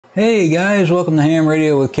Hey guys, welcome to Ham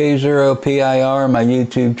Radio with K0PIR, my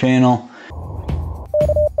YouTube channel.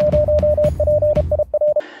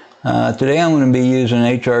 Today I'm going to be using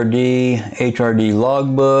HRD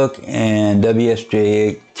Logbook, and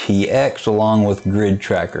WSJ-TX along with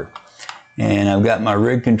GridTracker. And I've got my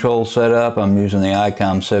rig control set up. I'm using the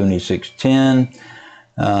Icom 7610.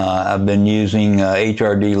 I've been using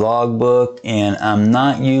HRD Logbook, and I'm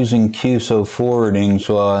not using QSO forwarding,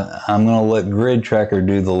 so I'm going to let GridTracker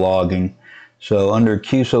do the logging. So under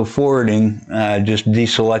QSO forwarding, I just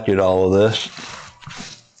deselected all of this,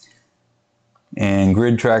 and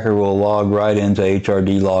GridTracker will log right into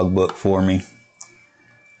HRD Logbook for me.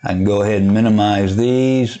 I can go ahead and minimize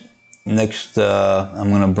these. Next, I'm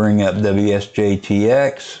going to bring up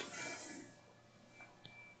WSJ-TX.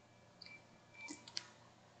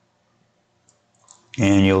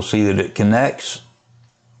 And you'll see that it connects.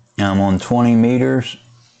 I'm on 20 meters.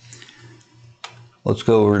 Let's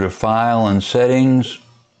go over to File and Settings.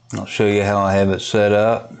 I'll show you how I have it set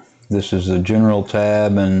up. This is the General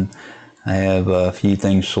tab, and I have a few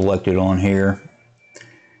things selected on here.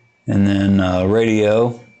 And then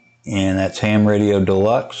Radio, and that's Ham Radio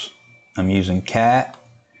Deluxe. I'm using CAT.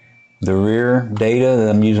 The rear data,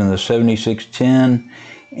 I'm using the 7610.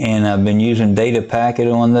 And I've been using data packet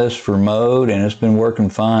on this for mode, and it's been working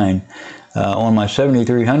fine. On my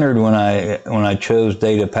 7300, when I chose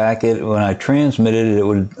data packet, when I transmitted it, it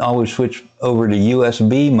would always switch over to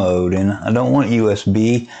USB mode, and I don't want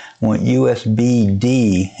USB, I want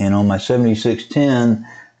USB-D, and on my 7610,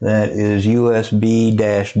 that is USB-D1.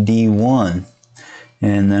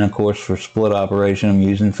 And then of course for split operation, I'm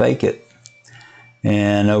using Fake It.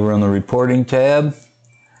 And over on the reporting tab,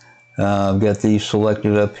 I've got these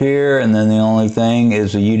selected up here, and then the only thing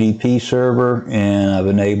is the UDP server, and I've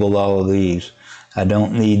enabled all of these. I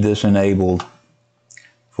don't need this enabled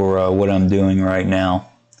for what I'm doing right now.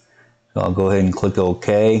 So I'll go ahead and click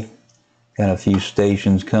OK. Got a few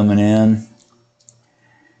stations coming in.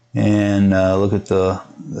 And look at the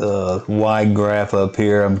wide graph up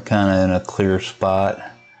here. I'm kind of in a clear spot.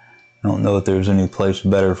 I don't know if there's any place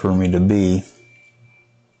better for me to be.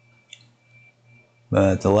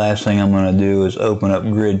 But the last thing I'm going to do is open up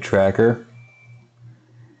GridTracker,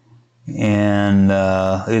 and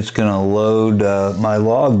it's going to load my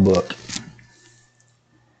logbook.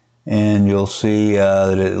 And you'll see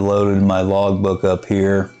that it loaded my logbook up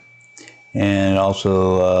here, and it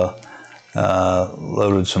also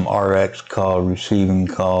loaded some RX call receiving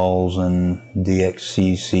calls and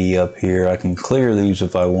DXCC up here. I can clear these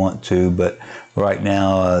if I want to, but right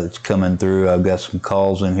now it's coming through. I've got some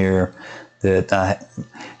calls in here that I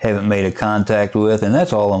haven't made a contact with, and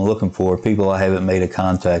that's all I'm looking for, people I haven't made a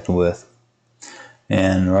contact with.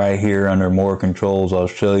 And right here under more controls, I'll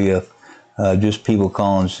show you just people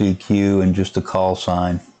calling CQ and just a call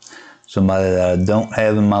sign, somebody that I don't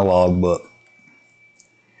have in my logbook.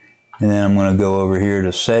 And then I'm going to go over here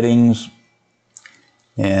to Settings,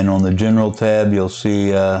 and on the General tab you'll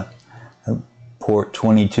see port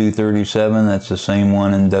 2237, that's the same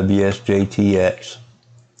one in WSJ-TX.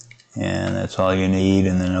 And that's all you need.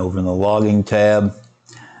 And then over in the Logging tab,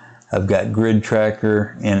 I've got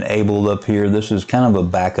GridTracker enabled up here. This is kind of a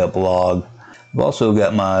backup log. I've also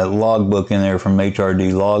got my logbook in there from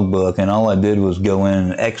HRD Logbook, and all I did was go in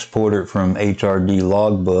and export it from HRD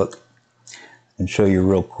Logbook and show you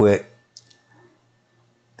real quick.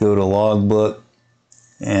 Go to Logbook,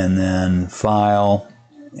 and then File,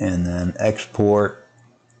 and then Export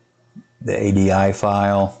the ADI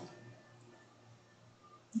file.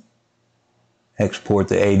 Export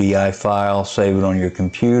the ADI file, save it on your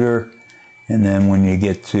computer, and then when you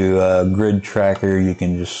get to GridTracker, you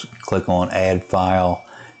can just click on Add File.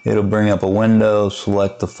 It'll bring up a window,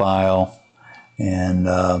 select the file, and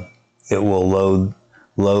it will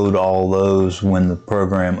load all those when the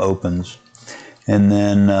program opens. And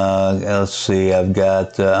then let's see, I've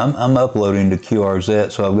got I'm uploading to QRZ,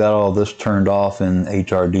 so I've got all this turned off in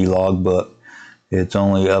HRD Logbook. It's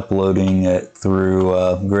only uploading it through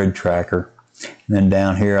GridTracker. And then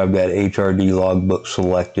down here I've got HRD Logbook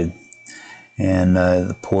selected, and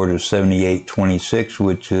the port is 7826,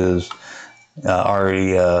 which is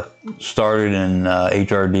already started, and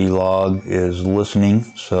HRD log is listening,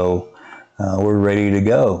 so we're ready to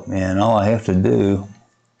go. And all I have to do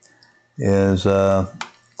is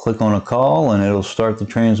click on a call and it'll start the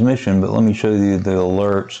transmission. But let me show you the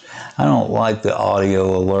alerts. I don't like the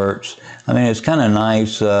audio alerts. I mean, it's kind of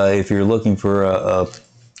nice if you're looking for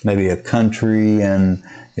maybe a country and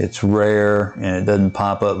it's rare and it doesn't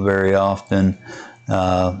pop up very often,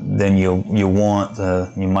 then you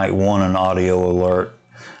might want an audio alert.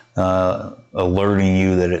 alerting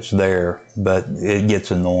you that it's there, but it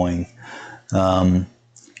gets annoying. And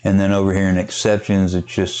then over here in exceptions,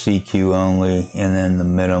 it's just CQ only, and then the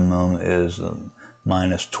minimum is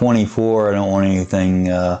minus 24. I don't want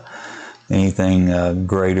anything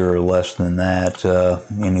greater or less than that.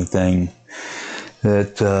 Anything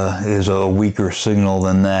that is a weaker signal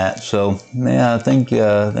than that. So yeah, I think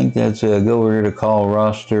that's go over here to call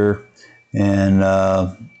roster, and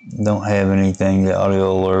don't have anything. The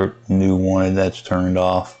audio alert new wanted, that's turned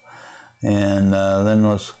off. And then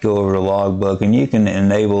let's go over to Logbook, and you can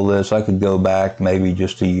enable this. I could go back maybe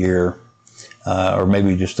just a year, or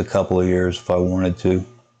maybe just a couple of years if I wanted to.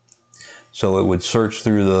 So it would search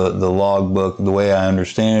through the logbook. The way I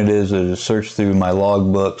understand it is it search through my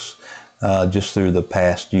logbooks just through the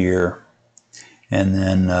past year, and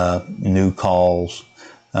then new calls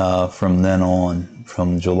from then on,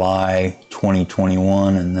 from July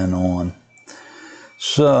 2021 and then on.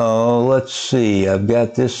 So let's see, I've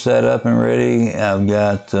got this set up and ready. I've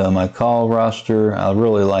got my call roster. I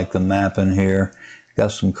really like the mapping here.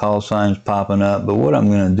 Got some call signs popping up, but what I'm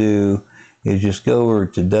going to do is just go over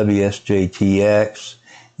to WSJTX,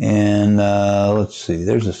 and let's see,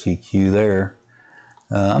 there's a CQ there.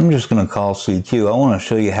 I'm just going to call CQ. I want to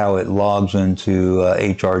show you how it logs into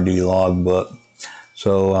HRD logbook.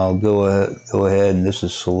 So I'll go ahead, and this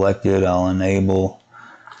is selected. I'll enable.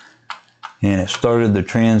 And it started the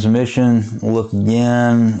transmission. Look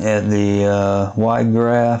again at the wide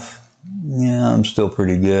graph. Yeah, I'm still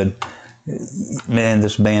pretty good. Man,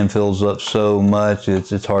 this band fills up so much,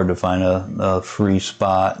 it's hard to find a free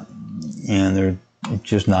spot, and there's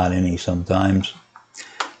just not any sometimes.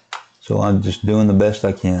 So I'm just doing the best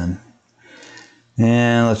I can.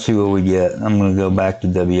 And let's see what we get. I'm going to go back to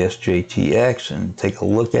WSJTX and take a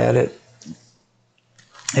look at it.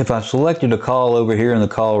 If I selected a call over here in the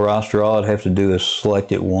call roster, all I'd have to do is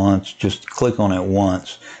select it once, just click on it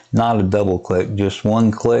once, not a double click, just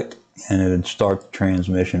one click, and it would start the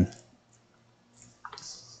transmission.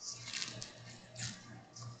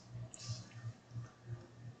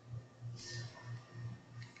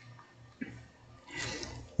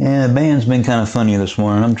 And the band's been kind of funny this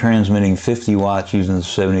morning. I'm transmitting 50 watts using the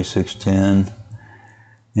 7610,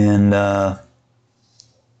 and oh,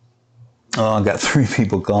 I got 3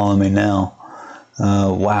 people calling me now.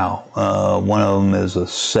 Wow. One of them is a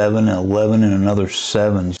 7, 11, and another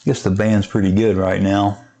 7. I guess the band's pretty good right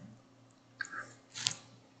now.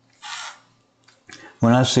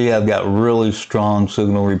 When I see I've got really strong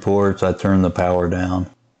signal reports, I turn the power down.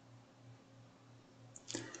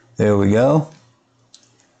 There we go.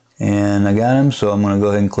 And I got him, so I'm going to go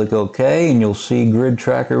ahead and click OK, and you'll see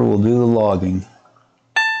GridTracker will do the logging.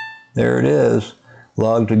 There it is.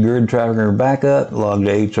 Log to GridTracker backup, log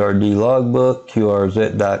to HRD logbook,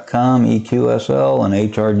 qrz.com, eQSL,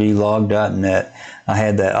 and hrdlog.net. I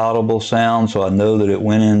had that audible sound, so I know that it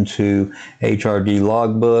went into HRD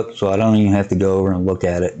logbook, so I don't even have to go over and look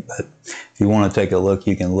at it. But if you want to take a look,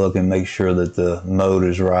 you can look and make sure that the mode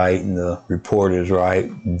is right and the report is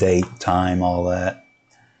right, date, time, all that.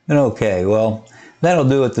 And okay, well, that'll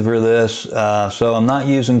do it for this. So I'm not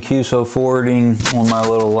using QSO forwarding on my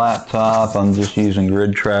little laptop. I'm just using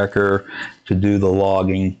GridTracker to do the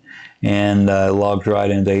logging, and logs right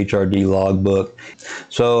into HRD logbook.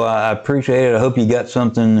 So I appreciate it. I hope you got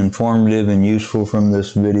something informative and useful from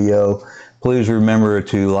this video. Please remember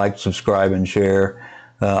to like, subscribe, and share.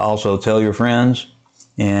 Also tell your friends.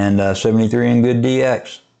 And 73 and good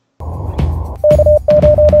DX.